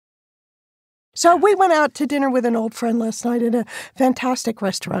So we went out to dinner with an old friend last night at a fantastic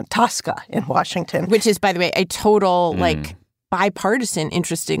restaurant, Tosca in Washington. Which is, by the way, a total, bipartisan,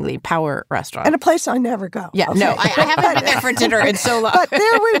 interestingly, power restaurant. And a place I never go. Yeah, okay. no, I haven't been there for dinner in so long. But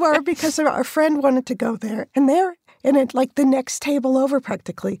there we were because our friend wanted to go there. And there, the next table over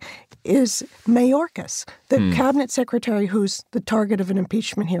practically, is Mayorkas, the cabinet secretary who's the target of an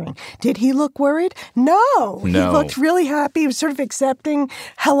impeachment hearing. Did he look worried? No. He looked really happy. He was sort of accepting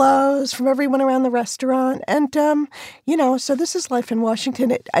hellos from everyone around the restaurant. And, so this is life in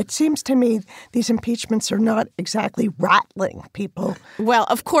Washington. It seems to me these impeachments are not exactly rattling people. Well,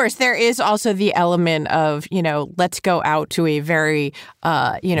 of course, there is also the element of, let's go out to a very,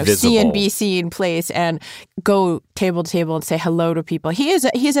 visible CNBC place and go table to table and say hello to people. He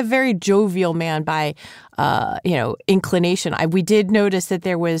is a very jovial man by, inclination. We did notice that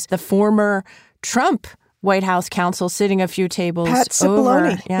there was the former Trump White House counsel sitting a few tables Pat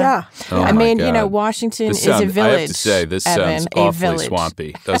Cipollone. over. Yeah. Oh I mean, God. Washington is a village. I have to say, this sounds awfully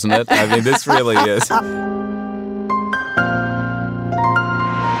swampy, doesn't it? I mean, this really is.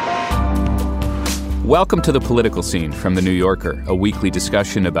 Welcome to The Political Scene from The New Yorker, a weekly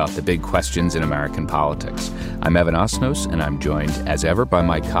discussion about the big questions in American politics. I'm Evan Osnos, and I'm joined, as ever, by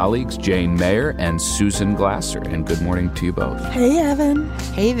my colleagues Jane Mayer and Susan Glasser. And good morning to you both. Hey, Evan.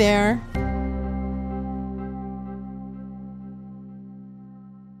 Hey there.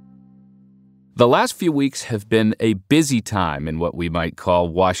 The last few weeks have been a busy time in what we might call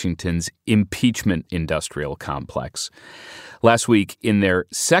Washington's impeachment industrial complex. Last week, in their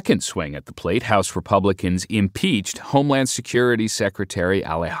second swing at the plate, House Republicans impeached Homeland Security Secretary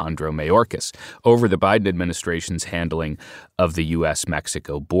Alejandro Mayorkas over the Biden administration's handling of the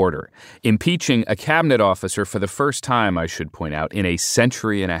U.S.-Mexico border, impeaching a cabinet officer for the first time, I should point out, in a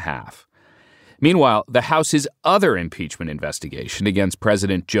century and a half. Meanwhile, the House's other impeachment investigation against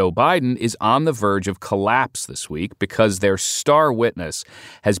President Joe Biden is on the verge of collapse this week because their star witness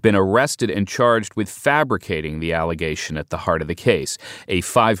has been arrested and charged with fabricating the allegation at the heart of the case, a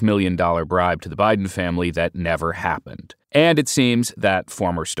 $5 million bribe to the Biden family that never happened. And it seems that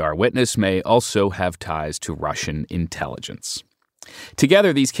former star witness may also have ties to Russian intelligence.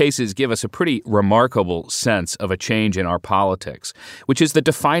 Together, these cases give us a pretty remarkable sense of a change in our politics, which is the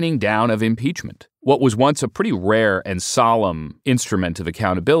defining down of impeachment. What was once a pretty rare and solemn instrument of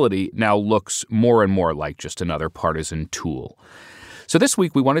accountability now looks more and more like just another partisan tool. So this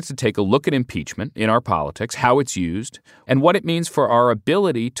week, we wanted to take a look at impeachment in our politics, how it's used, and what it means for our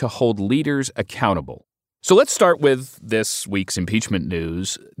ability to hold leaders accountable. So let's start with this week's impeachment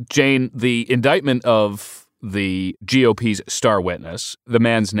news. Jane, the indictment of the GOP's star witness. The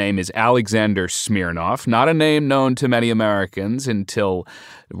man's name is Alexander Smirnov, not a name known to many Americans until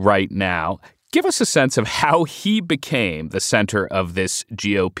right now. Give us a sense of how he became the center of this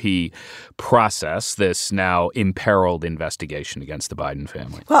GOP process, this now imperiled investigation against the Biden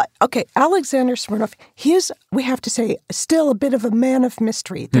family. Well, okay, Alexander Smirnov, he is, we have to say, still a bit of a man of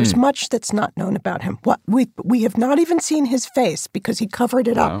mystery. There's much that's not known about him. What we have not even seen his face because he covered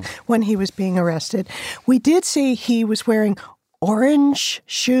it up when he was being arrested. We did see he was wearing orange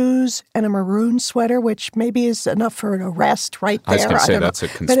shoes and a maroon sweater, which maybe is enough for an arrest right there. I was going to say that's a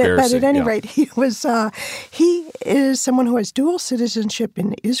conspiracy. But at any rate, he is someone who has dual citizenship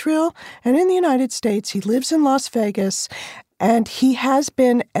in Israel and in the United States. He lives in Las Vegas, and he has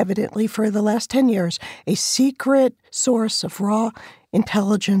been, evidently, for the last 10 years, a secret source of raw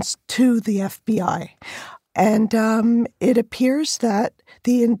intelligence to the FBI. And it appears that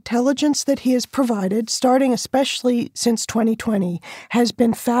the intelligence that he has provided, starting especially since 2020, has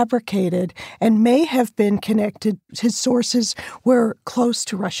been fabricated and may have been connected. His sources were close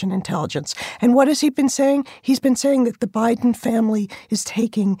to Russian intelligence. And what has he been saying? He's been saying that the Biden family is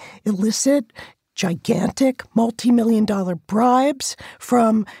taking illicit, gigantic, multi-million-dollar bribes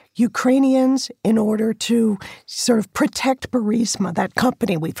from Ukrainians in order to sort of protect Burisma, that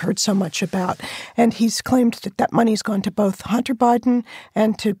company we've heard so much about. And he's claimed that that money's gone to both Hunter Biden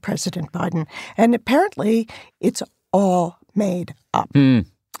and to President Biden. And apparently, it's all made up.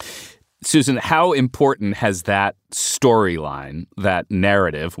 Susan, how important has that storyline, that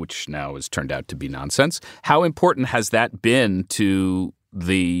narrative, which now has turned out to be nonsense, how important has that been to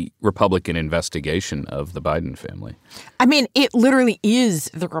the Republican investigation of the Biden family? I mean, it literally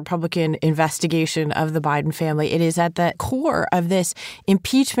is the Republican investigation of the Biden family. It is at the core of this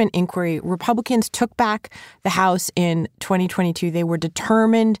impeachment inquiry. Republicans took back the House in 2022. They were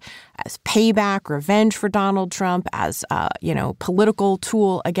determined as payback, revenge for Donald Trump, as political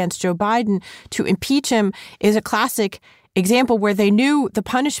tool against Joe Biden. To impeach him is a classic example where they knew the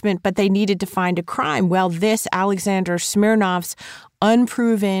punishment, but they needed to find a crime. Well, this Alexander Smirnov's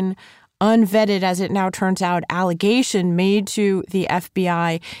unproven, unvetted, as it now turns out, allegation made to the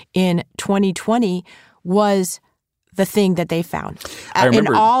FBI in 2020 was the thing that they found. In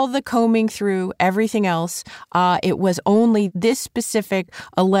all the combing through everything else, it was only this specific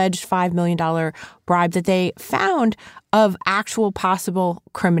alleged $5 million bribe that they found of actual possible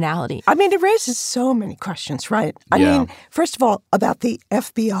criminality. I mean, it raises so many questions, right? I mean, first of all, about the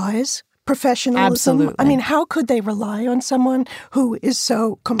FBI's professionalism. Absolutely. I mean, how could they rely on someone who is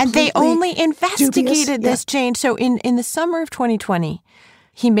so completely And they only investigated dubious? this, Jane. So in the summer of 2020,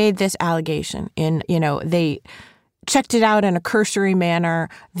 he made this allegation. They checked it out in a cursory manner.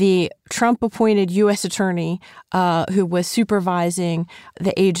 The Trump-appointed U.S. attorney who was supervising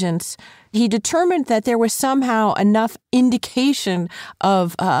the agents, he determined that there was somehow enough indication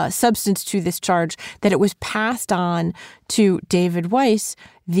of substance to this charge that it was passed on to David Weiss,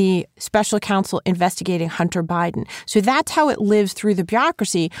 the special counsel investigating Hunter Biden. So that's how it lives through the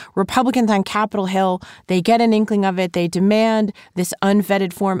bureaucracy. Republicans on Capitol Hill, they get an inkling of it. They demand this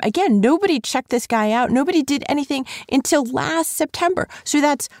unvetted form. Again, nobody checked this guy out. Nobody did anything until last September. So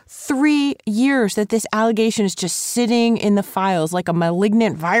that's 3 years that this allegation is just sitting in the files like a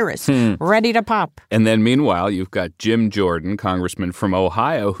malignant virus, ready to pop. And then meanwhile, you've got Jim Jordan, congressman from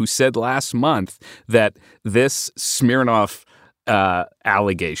Ohio, who said last month that this Smirnoff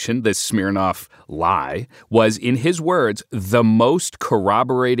allegation, this Smirnoff lie, was, in his words, the most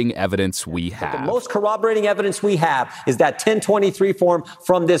corroborating evidence we have. The most corroborating evidence we have is that 1023 form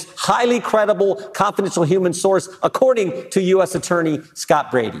from this highly credible, confidential human source, according to U.S. Attorney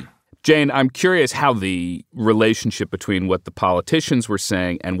Scott Brady. Jane, I'm curious how the relationship between what the politicians were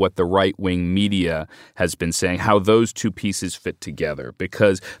saying and what the right-wing media has been saying, how those two pieces fit together,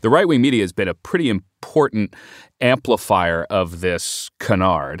 because the right-wing media has been a pretty important amplifier of this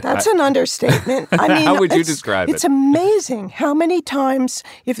canard. That's an understatement. I mean, how would you describe it? It's amazing how many times,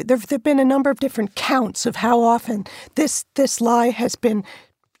 if there have been a number of different counts of how often this lie has been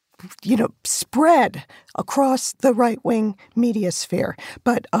spread across the right-wing media sphere.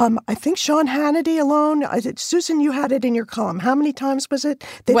 But I think Sean Hannity alone, Susan, you had it in your column. How many times was it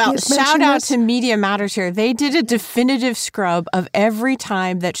that Well, he has shout out this? to Media Matters here. They did a definitive scrub of every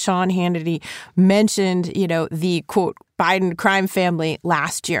time that Sean Hannity mentioned, the, quote, Biden crime family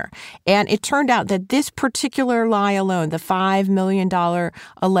last year. And it turned out that this particular lie alone, the $5 million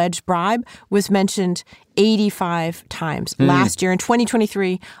alleged bribe, was mentioned 85 times last year in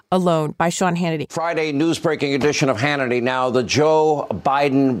 2023 alone by Sean Hannity. Friday news-breaking edition of Hannity. Now, the Joe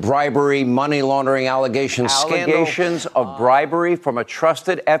Biden bribery, money laundering allegations of bribery from a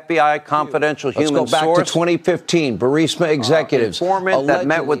trusted FBI confidential human source. Let's go back to 2015. Burisma executives, informant that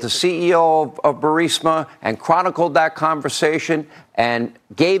met with the CEO of Burisma and chronicled that conversation and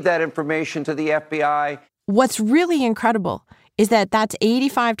gave that information to the FBI. What's really incredible is that that's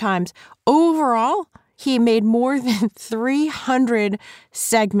 85 times. Overall, he made more than 300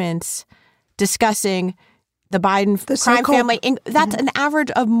 segments discussing the Biden crime family. That's an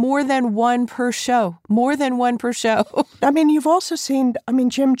average of more than one per show. More than one per show. I mean, you've also seen,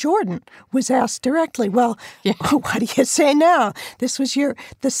 Jim Jordan was asked directly, what do you say now? This was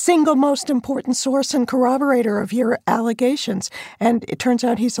the single most important source and corroborator of your allegations. And it turns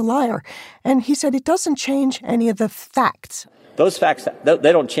out he's a liar. And he said it doesn't change any of the facts. Those facts,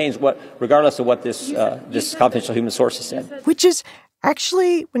 they don't change regardless of what this confidential human source has said. Which is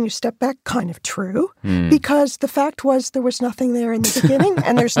actually, when you step back, kind of true, because the fact was there was nothing there in the beginning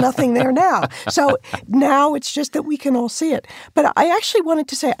and there's nothing there now. So now it's just that we can all see it. But I actually wanted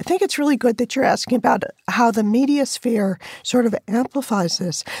to say, I think it's really good that you're asking about how the media sphere sort of amplifies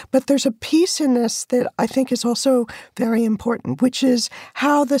this. But there's a piece in this that I think is also very important, which is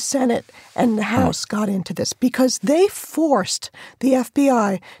how the Senate and the House got into this, because they forced the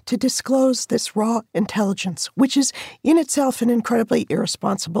FBI to disclose this raw intelligence, which is in itself an incredibly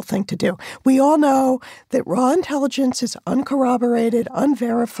irresponsible thing to do. We all know that raw intelligence is uncorroborated,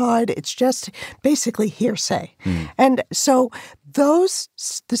 unverified. It's just basically hearsay. And so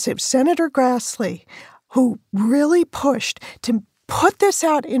Senator Grassley, who really pushed to put this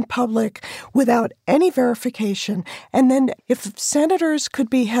out in public without any verification. And then if senators could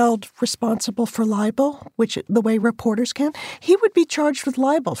be held responsible for libel, which the way reporters can, he would be charged with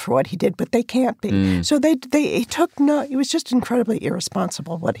libel for what he did, but they can't be. So it was just incredibly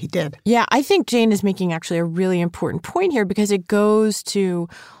irresponsible what he did. Yeah, I think Jane is making actually a really important point here because it goes to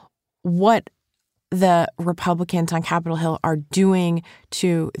what the Republicans on Capitol Hill are doing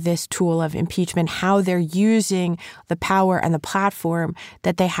to this tool of impeachment, how they're using the power and the platform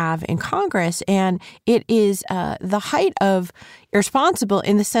that they have in Congress. And it is the height of irresponsible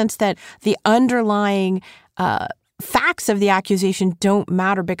in the sense that the underlying facts of the accusation don't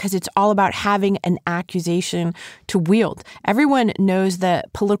matter because it's all about having an accusation to wield. Everyone knows the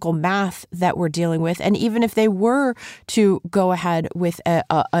political math that we're dealing with. And even if they were to go ahead with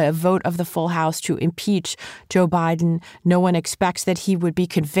a vote of the full House to impeach Joe Biden, no one expects that he would be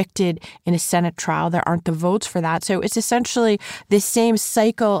convicted in a Senate trial. There aren't the votes for that. So it's essentially this same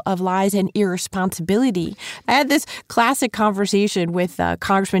cycle of lies and irresponsibility. I had this classic conversation with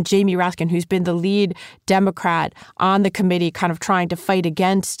Congressman Jamie Raskin, who's been the lead Democrat on the committee kind of trying to fight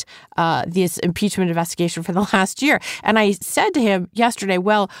against this impeachment investigation for the last year. And I said to him yesterday,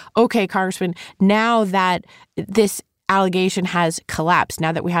 well, okay, Congressman, now that this allegation has collapsed,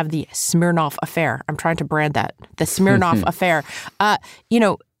 now that we have the Smirnoff affair, I'm trying to brand that, the Smirnoff affair,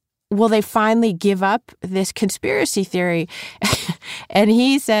 will they finally give up this conspiracy theory? And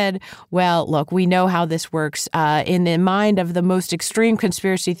he said, well, look, we know how this works. In the mind of the most extreme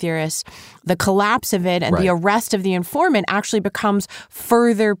conspiracy theorists, the collapse of it and the arrest of the informant actually becomes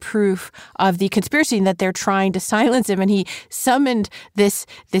further proof of the conspiracy and that they're trying to silence him. And he summoned this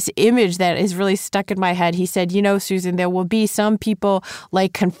image that is really stuck in my head. He said, Susan, there will be some people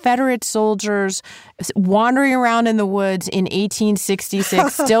like Confederate soldiers wandering around in the woods in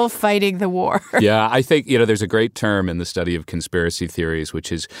 1866, still fighting the war. Yeah, I think, there's a great term in the study of conspiracy theories,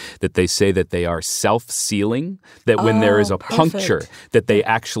 which is that they say that they are self-sealing, that when there is a puncture, that they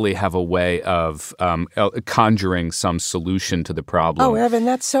actually have a way of conjuring some solution to the problem. Oh, Evan,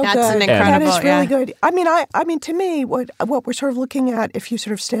 that's so that's good. An incredible, that is really good. I mean, to me, what we're sort of looking at, if you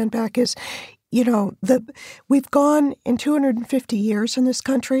sort of stand back, is we've gone in 250 years in this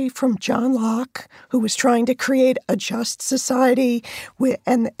country from John Locke, who was trying to create a just society,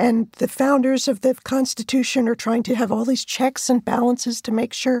 and the founders of the Constitution are trying to have all these checks and balances to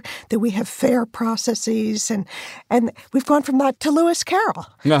make sure that we have fair processes, and we've gone from that to Lewis Carroll,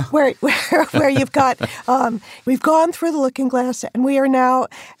 where you've got we've gone through the looking glass, and we are now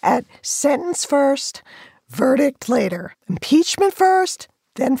at sentence first, verdict later, impeachment first,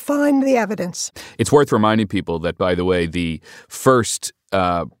 then find the evidence. It's worth reminding people that, by the way, the first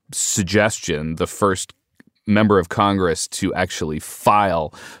suggestion, the first member of Congress to actually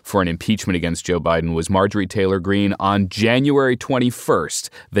file for an impeachment against Joe Biden was Marjorie Taylor Greene on January 21st,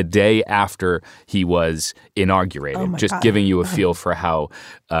 the day after he was inaugurated. Just giving you a feel for how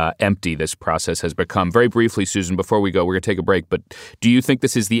empty this process has become. Very briefly, Susan, before we go, we're going to take a break, but do you think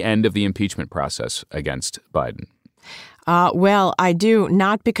this is the end of the impeachment process against Biden? Well, I do,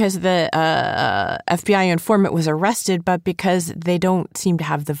 not because the FBI informant was arrested, but because they don't seem to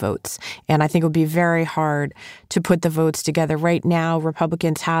have the votes. And I think it would be very hard to put the votes together. Right now,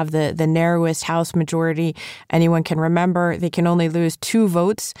 Republicans have the narrowest House majority anyone can remember. They can only lose 2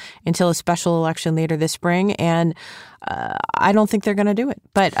 votes until a special election later this spring. And I don't think they're going to do it.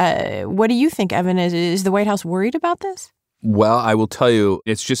 But what do you think, Evan? Is the White House worried about this? Well, I will tell you,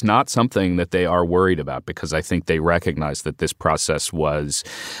 it's just not something that they are worried about because I think they recognize that this process was,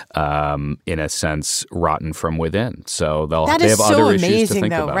 in a sense, rotten from within. So they have so other amazing, issues to think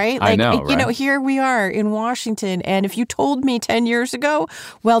though, about. Right? I know, right? Here we are in Washington, and if you told me 10 years ago,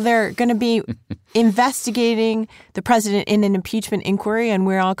 well, they're going to be investigating the president in an impeachment inquiry, and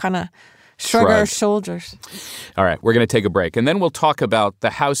we're all kind of shrug our shoulders. All right, we're going to take a break, and then we'll talk about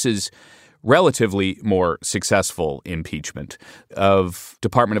the House's relatively more successful impeachment of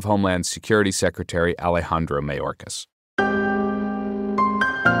Department of Homeland Security Secretary Alejandro Mayorkas.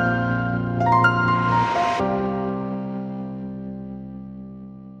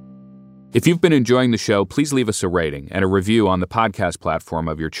 If you've been enjoying the show, please leave us a rating and a review on the podcast platform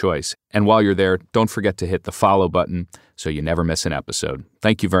of your choice. And while you're there, don't forget to hit the follow button so you never miss an episode.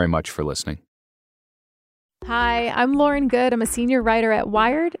 Thank you very much for listening. Hi, I'm Lauren Good. I'm a senior writer at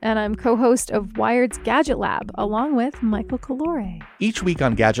Wired, and I'm co-host of Wired's Gadget Lab, along with Michael Calore. Each week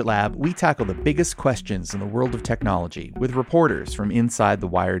on Gadget Lab, we tackle the biggest questions in the world of technology with reporters from inside the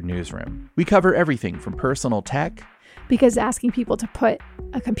Wired newsroom. We cover everything from personal tech, because asking people to put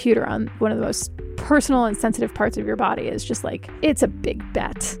a computer on one of the most personal and sensitive parts of your body is just it's a big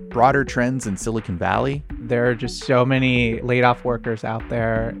bet. Broader trends in Silicon Valley. There are just so many laid off workers out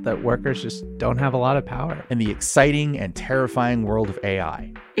there that workers just don't have a lot of power. And the exciting and terrifying world of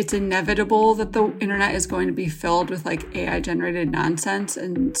AI. It's inevitable that the internet is going to be filled with AI generated nonsense.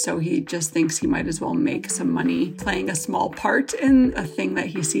 And so he just thinks he might as well make some money playing a small part in a thing that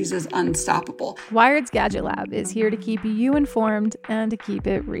he sees as unstoppable. Wired's Gadget Lab is here to keep you informed and to keep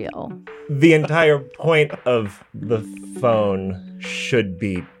it real. The entire point of the phone should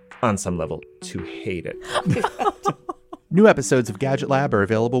be, on some level, to hate it. New episodes of Gadget Lab are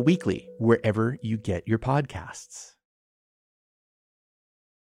available weekly, wherever you get your podcasts.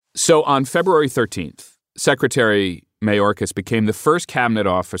 So on February 13th, Secretary Mayorkas became the first cabinet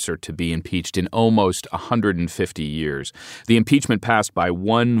officer to be impeached in almost 150 years. The impeachment passed by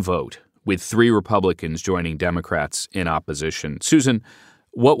one vote, with 3 Republicans joining Democrats in opposition. Susan,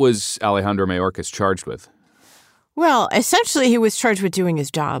 what was Alejandro Mayorkas charged with? Well, essentially, he was charged with doing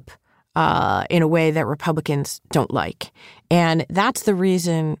his job in a way that Republicans don't like. And that's the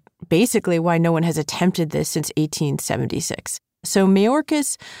reason, basically, why no one has attempted this since 1876. So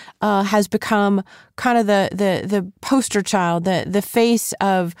Mayorkas has become kind of the poster child, the face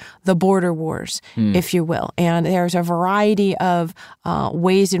of the border wars, if you will. And there's a variety of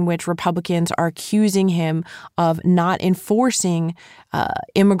ways in which Republicans are accusing him of not enforcing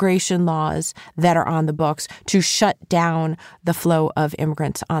immigration laws that are on the books to shut down the flow of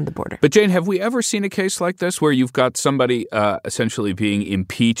immigrants on the border. But Jane, have we ever seen a case like this where you've got somebody essentially being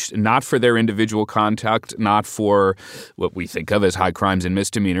impeached, not for their individual conduct, not for what we think of as high crimes and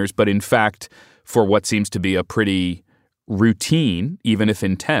misdemeanors, but in fact for what seems to be a pretty routine, even if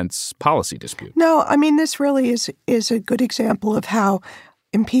intense, policy dispute? No, I mean, this really is a good example of how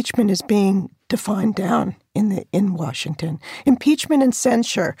impeachment is being defined down in Washington. Impeachment and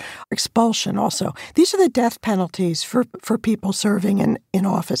censure, expulsion also. These are the death penalties for people serving in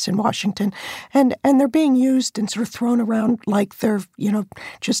office in Washington. And they're being used and sort of thrown around like they're,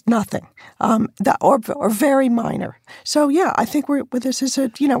 just nothing, or very minor. So, yeah, I think we're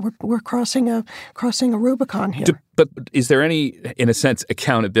crossing a Rubicon here. But is there any, in a sense,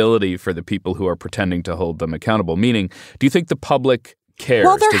 accountability for the people who are pretending to hold them accountable? Meaning, do you think the public cares?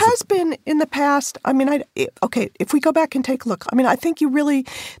 Well, there has been in the past. I mean, if we go back and take a look, I mean, I think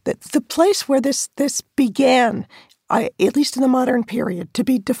the place where this began, at least in the modern period, to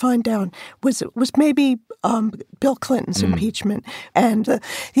be defined down was maybe Bill Clinton's impeachment and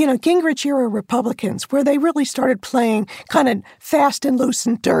Gingrich era Republicans, where they really started playing kind of fast and loose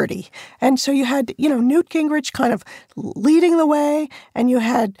and dirty. And so you had Newt Gingrich kind of leading the way, and you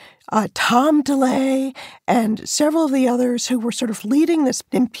had Tom DeLay and several of the others who were sort of leading this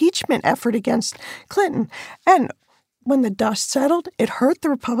impeachment effort against Clinton. And when the dust settled, it hurt the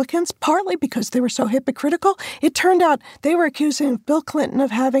Republicans, partly because they were so hypocritical. It turned out they were accusing Bill Clinton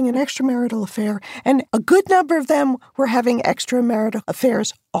of having an extramarital affair, and a good number of them were having extramarital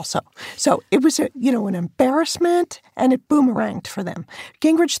affairs also. So it was an embarrassment, and it boomeranged for them.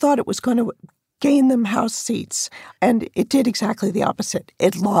 Gingrich thought it was going to gain them House seats, and it did exactly the opposite.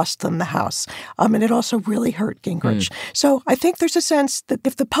 It lost them the House, and it also really hurt Gingrich. So I think there's a sense that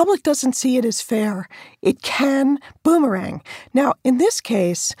if the public doesn't see it as fair, it can boomerang. Now, in this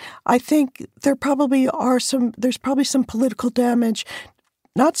case, I think there's probably some political damage.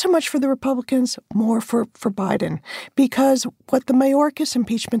 Not so much for the Republicans, more for Biden, because what the Mayorkas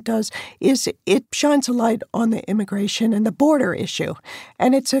impeachment does is it shines a light on the immigration and the border issue.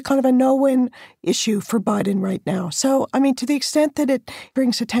 And it's a kind of a no-win issue for Biden right now. So, I mean, to the extent that it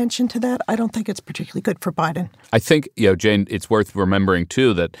brings attention to that, I don't think it's particularly good for Biden. I think, Jane, it's worth remembering,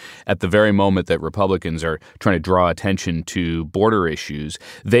 too, that at the very moment that Republicans are trying to draw attention to border issues,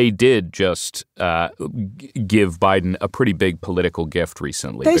 they did just give Biden a pretty big political gift recently.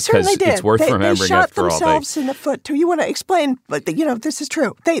 They certainly did. It's worth remembering. They shot themselves in the foot, too. You want to explain, but this is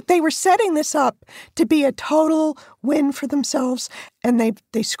true. They were setting this up to be a total win for themselves, and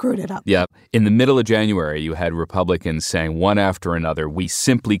they screwed it up. Yeah. In the middle of January, you had Republicans saying one after another, we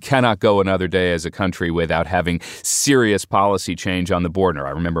simply cannot go another day as a country without having serious policy change on the border.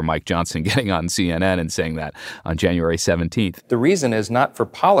 I remember Mike Johnson getting on CNN and saying that on January 17th. The reason is not for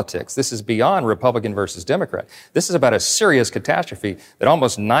politics. This is beyond Republican versus Democrat. This is about a serious catastrophe that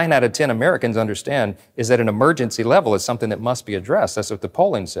almost 9 out of 10 Americans understand is at an emergency level, is something that must be addressed. That's what the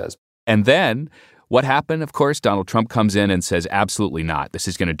polling says. And then what happened? Of course, Donald Trump comes in and says, absolutely not. This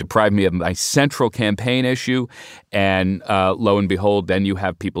is going to deprive me of my central campaign issue. And lo and behold, then you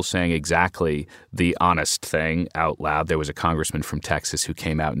have people saying exactly the honest thing out loud. There was a congressman from Texas who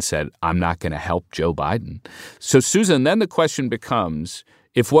came out and said, I'm not going to help Joe Biden. So, Susan, then the question becomes,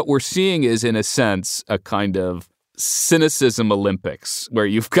 if what we're seeing is, in a sense, a kind of cynicism Olympics, where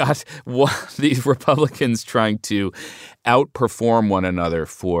you've got these Republicans trying to outperform one another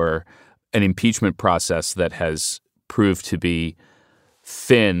for an impeachment process that has proved to be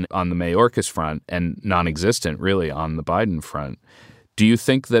thin on the Mayorkas front and non-existent, really, on the Biden front. Do you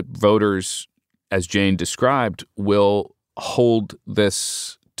think that voters, as Jane described, will hold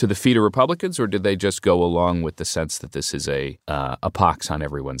this to the feet of Republicans, or did they just go along with the sense that this is a pox on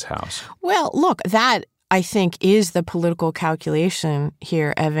everyone's house? Well, look, that I think, is the political calculation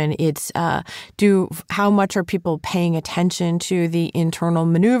here, Evan. It's how much are people paying attention to the internal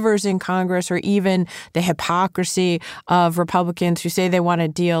maneuvers in Congress, or even the hypocrisy of Republicans who say they want a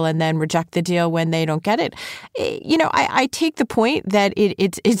deal and then reject the deal when they don't get it. I take the point that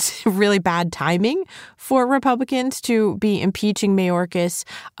it's really bad timing for Republicans to be impeaching Mayorkas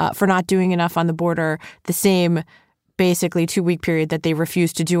for not doing enough on the border, the same basically 2-week period that they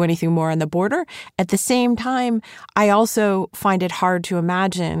refused to do anything more on the border. At the same time, I also find it hard to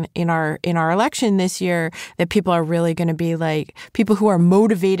imagine in our election this year that people are really going to be like people who are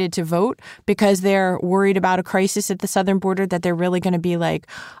motivated to vote because they're worried about a crisis at the southern border, that they're really going to be like,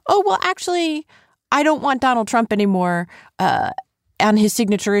 oh, well, actually, I don't want Donald Trump anymore on his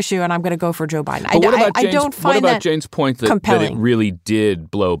signature issue, and I'm going to go for Joe Biden. I don't find that Jane's point that it really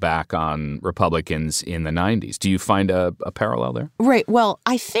did blow back on Republicans in the 90s? Do you find a parallel there? Right. Well,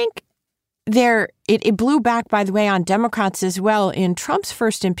 I think it blew back, by the way, on Democrats as well in Trump's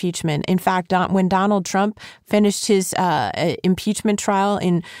first impeachment. In fact, when Donald Trump finished his impeachment trial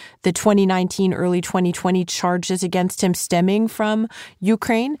in the 2019, early 2020 charges against him stemming from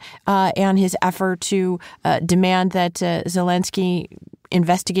Ukraine and his effort to demand that Zelensky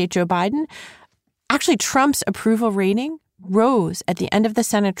investigate Joe Biden, actually Trump's approval rating rose at the end of the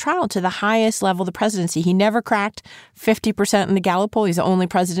Senate trial to the highest level of the presidency. He never cracked 50% in the Gallup poll. He's the only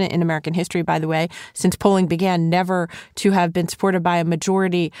president in American history, by the way, since polling began, never to have been supported by a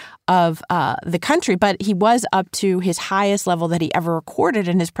majority of the country. But he was up to his highest level that he ever recorded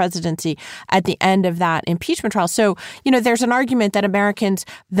in his presidency at the end of that impeachment trial. So, there's an argument that Americans,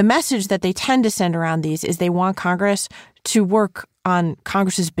 the message that they tend to send around these is they want Congress to work on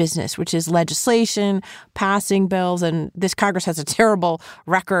Congress's business, which is legislation, passing bills. And this Congress has a terrible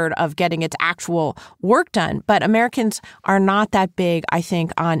record of getting its actual work done. But Americans are not that big, I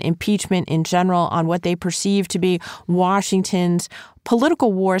think, on impeachment in general, on what they perceive to be Washington's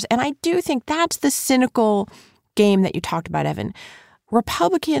political wars. And I do think that's the cynical game that you talked about, Evan.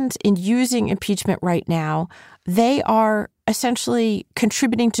 Republicans, in using impeachment right now, they are essentially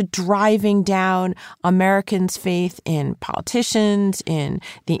contributing to driving down Americans' faith in politicians, in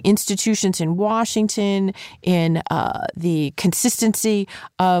the institutions in Washington, in the consistency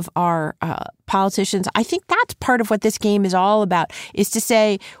of our politicians. I think that's part of what this game is all about, is to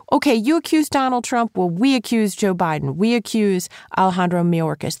say, okay, you accuse Donald Trump. Well, we accuse Joe Biden. We accuse Alejandro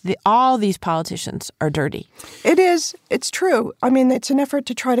Mayorkas. All these politicians are dirty. It is. It's true. I mean, it's an effort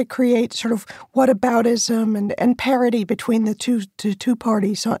to try to create sort of whataboutism and parity between the two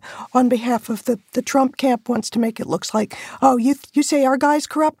parties. On behalf of the Trump camp wants to make it look like, oh, you say our guy's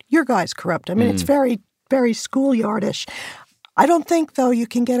corrupt, your guy's corrupt. I mean, it's very, very schoolyardish. I don't think, though, you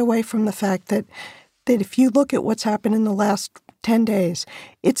can get away from the fact that if you look at what's happened in the last 10 days,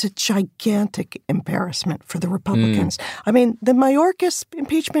 it's a gigantic embarrassment for the Republicans. I mean, the Mayorkas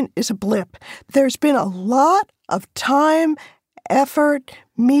impeachment is a blip. There's been a lot of time, effort,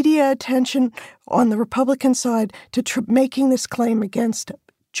 media attention on the Republican side to making this claim against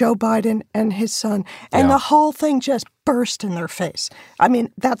Joe Biden and his son. And the whole thing just burst in their face. I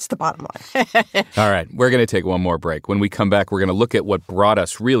mean, that's the bottom line. All right. We're going to take one more break. When we come back, we're going to look at what brought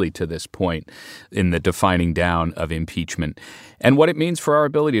us really to this point in the defining down of impeachment and what it means for our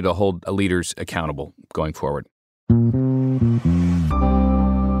ability to hold leaders accountable going forward.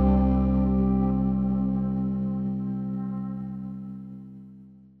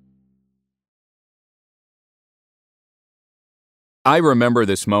 I remember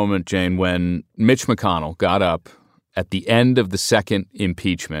this moment, Jane, when Mitch McConnell got up at the end of the second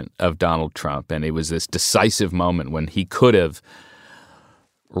impeachment of Donald Trump, and it was this decisive moment when he could have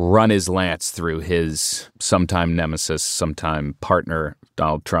run his lance through his sometime nemesis, sometime partner,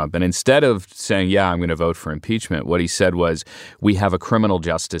 Donald Trump. And instead of saying, yeah, I'm going to vote for impeachment, what he said was, we have a criminal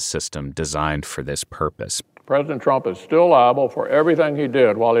justice system designed for this purpose. President Trump is still liable for everything he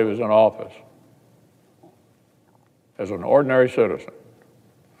did while he was in office as an ordinary citizen,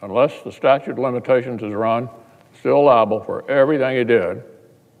 unless the statute of limitations is run, still liable for everything he did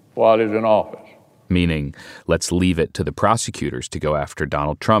while he's in office. Meaning, let's leave it to the prosecutors to go after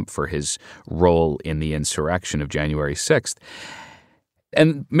Donald Trump for his role in the insurrection of January 6th.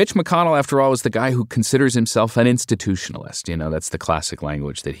 And Mitch McConnell, after all, is the guy who considers himself an institutionalist. You know, that's the classic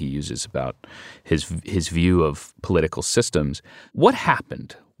language that he uses about his view of political systems. What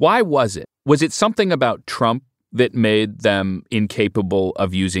happened? Why was it? Was it something about Trump that made them incapable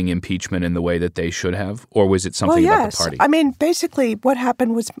of using impeachment in the way that they should have? Or was it something about the party? I mean, basically what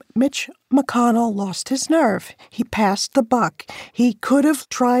happened was Mitch McConnell lost his nerve. He passed the buck. He could have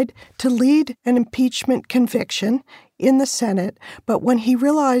tried to lead an impeachment conviction in the Senate, but when he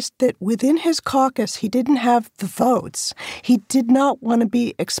realized that within his caucus he didn't have the votes, he did not want to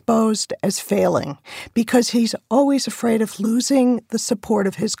be exposed as failing because he's always afraid of losing the support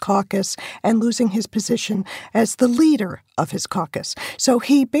of his caucus and losing his position as the leader of his caucus. So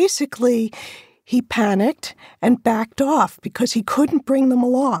he panicked and backed off because he couldn't bring them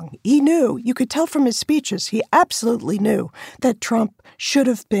along. He knew, you could tell from his speeches, he absolutely knew that Trump should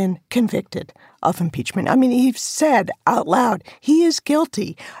have been convicted of impeachment. I mean, he said out loud, he is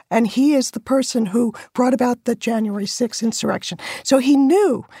guilty, and he is the person who brought about the January 6th insurrection. So he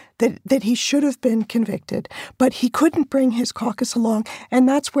knew that he should have been convicted, but he couldn't bring his caucus along, and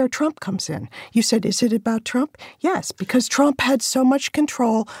that's where Trump comes in. You said, is it about Trump? Yes, because Trump had so much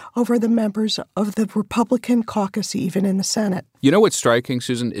control over the members of the Republican caucus, even in the Senate. You know what's striking,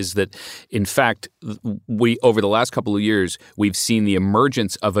 Susan, is that, in fact, we over the last couple of years, we've seen the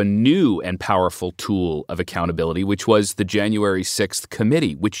emergence of a new and powerful tool of accountability, which was the January 6th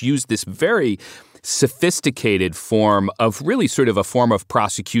committee, which used this very sophisticated form of really sort of a form of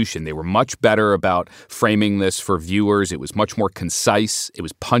prosecution. They were much better about framing this for viewers. It was much more concise. It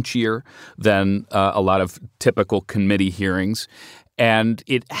was punchier than a lot of typical committee hearings. And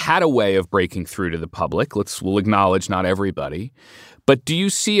it had a way of breaking through to the public. We'll acknowledge not everybody. But do you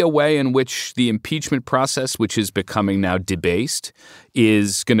see a way in which the impeachment process, which is becoming now debased,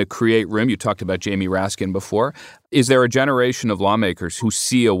 is going to create room? You talked about Jamie Raskin before. Is there a generation of lawmakers who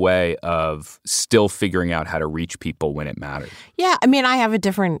see a way of still figuring out how to reach people when it matters? Yeah, I mean, I have a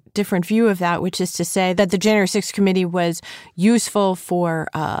different view of that, which is to say that the January 6th committee was useful for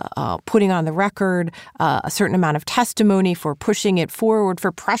putting on the record a certain amount of testimony, for pushing it forward,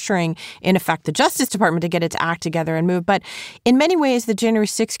 for pressuring, in effect, the Justice Department to get its act together and move. But in many ways, the January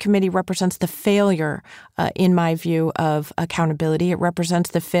 6th committee represents the failure, in my view, of accountability. It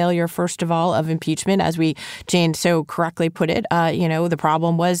represents the failure, first of all, of impeachment, as Jane so correctly put it. The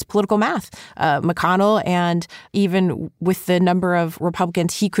problem was political math. McConnell, and even with the number of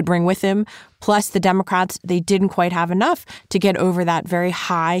Republicans he could bring with him, plus the Democrats, they didn't quite have enough to get over that very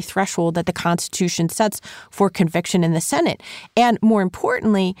high threshold that the Constitution sets for conviction in the Senate. And more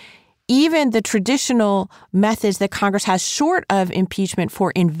importantly, even the traditional methods that Congress has short of impeachment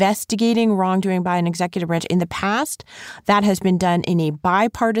for investigating wrongdoing by an executive branch in the past, that has been done in a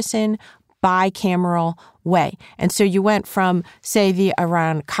bipartisan, bicameral way. And so you went from, say, the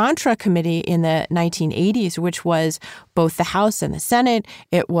Iran-Contra Committee in the 1980s, which was both the House and the Senate.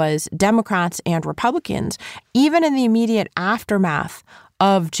 It was Democrats and Republicans. Even in the immediate aftermath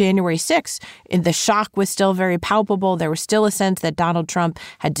of January 6th, the shock was still very palpable. There was still a sense that Donald Trump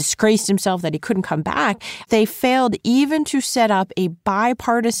had disgraced himself, that he couldn't come back. They failed even to set up a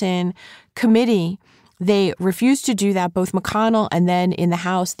bipartisan committee. They refused to do that, both McConnell and then in the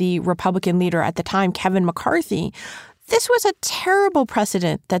House, the Republican leader at the time, Kevin McCarthy. This was a terrible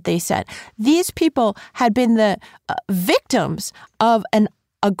precedent that they set. These people had been the victims of an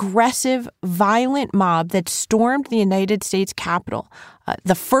aggressive, violent mob that stormed the United States Capitol,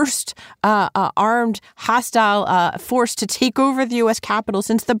 the first armed, hostile force to take over the U.S. Capitol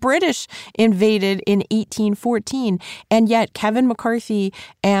since the British invaded in 1814. And yet Kevin McCarthy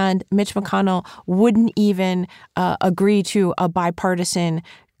and Mitch McConnell wouldn't even agree to a bipartisan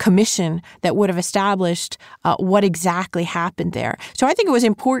commission that would have established what exactly happened there. So I think it was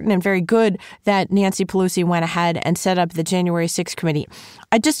important and very good that Nancy Pelosi went ahead and set up the January 6th committee.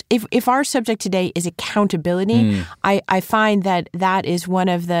 If our subject today is accountability, I find that is one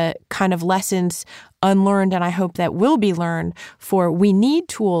of the kind of lessons unlearned, and I hope that will be learned, for we need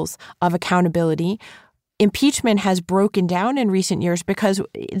tools of accountability. Impeachment has broken down in recent years because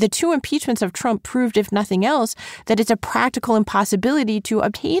the two impeachments of Trump proved, if nothing else, that it's a practical impossibility to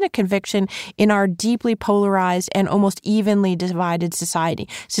obtain a conviction in our deeply polarized and almost evenly divided society.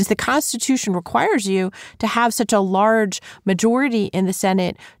 Since the Constitution requires you to have such a large majority in the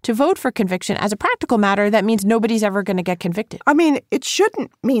Senate to vote for conviction, as a practical matter, that means nobody's ever going to get convicted. I mean, it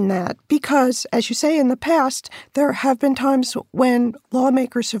shouldn't mean that because, as you say, in the past, there have been times when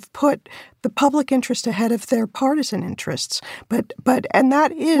lawmakers have put the public interest ahead of their partisan interests. But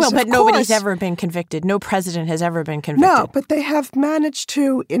that is, but nobody's ever been convicted. No president has ever been convicted. No, but they have managed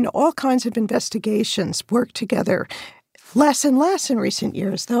to, in all kinds of investigations, work together. Less and less in recent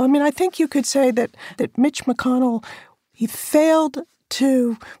years, though. I mean, I think you could say that Mitch McConnell, he failed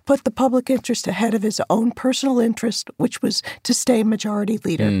to put the public interest ahead of his own personal interest, which was to stay majority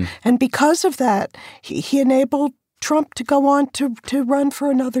leader. And because of that, he enabled Trump to go on to run for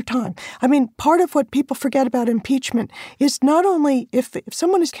another time. I mean, part of what people forget about impeachment is not only if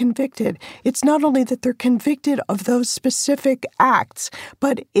someone is convicted, it's not only that they're convicted of those specific acts,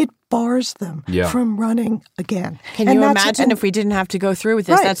 but it bars them from running again. Can you imagine if we didn't have to go through with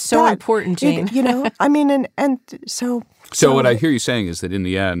this? Right, that's so important, Jane. I mean, and so... So what I hear you saying is that in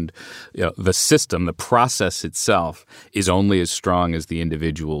the end, the system, the process itself is only as strong as the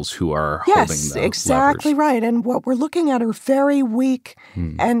individuals who are holding the Yes, exactly levers. right. And what we're looking at are very weak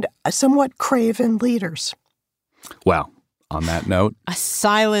and somewhat craven leaders. Well, on that note, a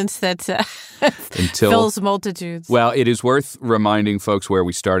silence that fills multitudes. Well, it is worth reminding folks where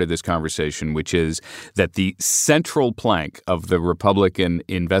we started this conversation, which is that the central plank of the Republican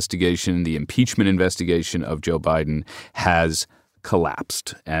investigation, the impeachment investigation of Joe Biden, has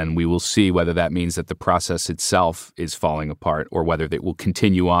collapsed. And we will see whether that means that the process itself is falling apart or whether it will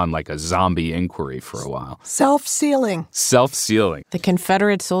continue on like a zombie inquiry for a while. Self-sealing. Self-sealing. The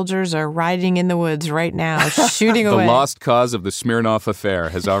Confederate soldiers are riding in the woods right now, shooting away. The lost cause of the Smirnoff affair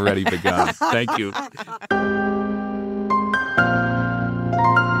has already begun. Thank you.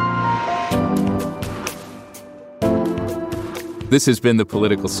 This has been The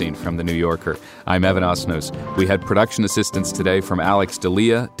Political Scene from The New Yorker. I'm Evan Osnos. We had production assistance today from Alex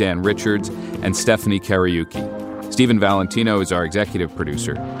D'Elia, Dan Richards, and Stephanie Kariuki. Stephen Valentino is our executive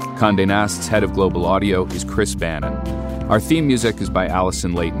producer. Condé Nast's head of global audio is Chris Bannon. Our theme music is by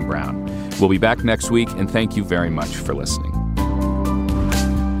Allison Leighton Brown. We'll be back next week, and thank you very much for listening.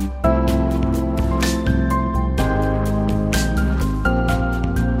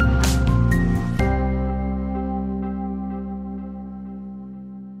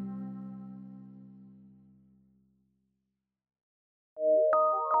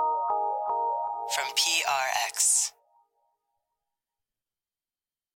 From PRX.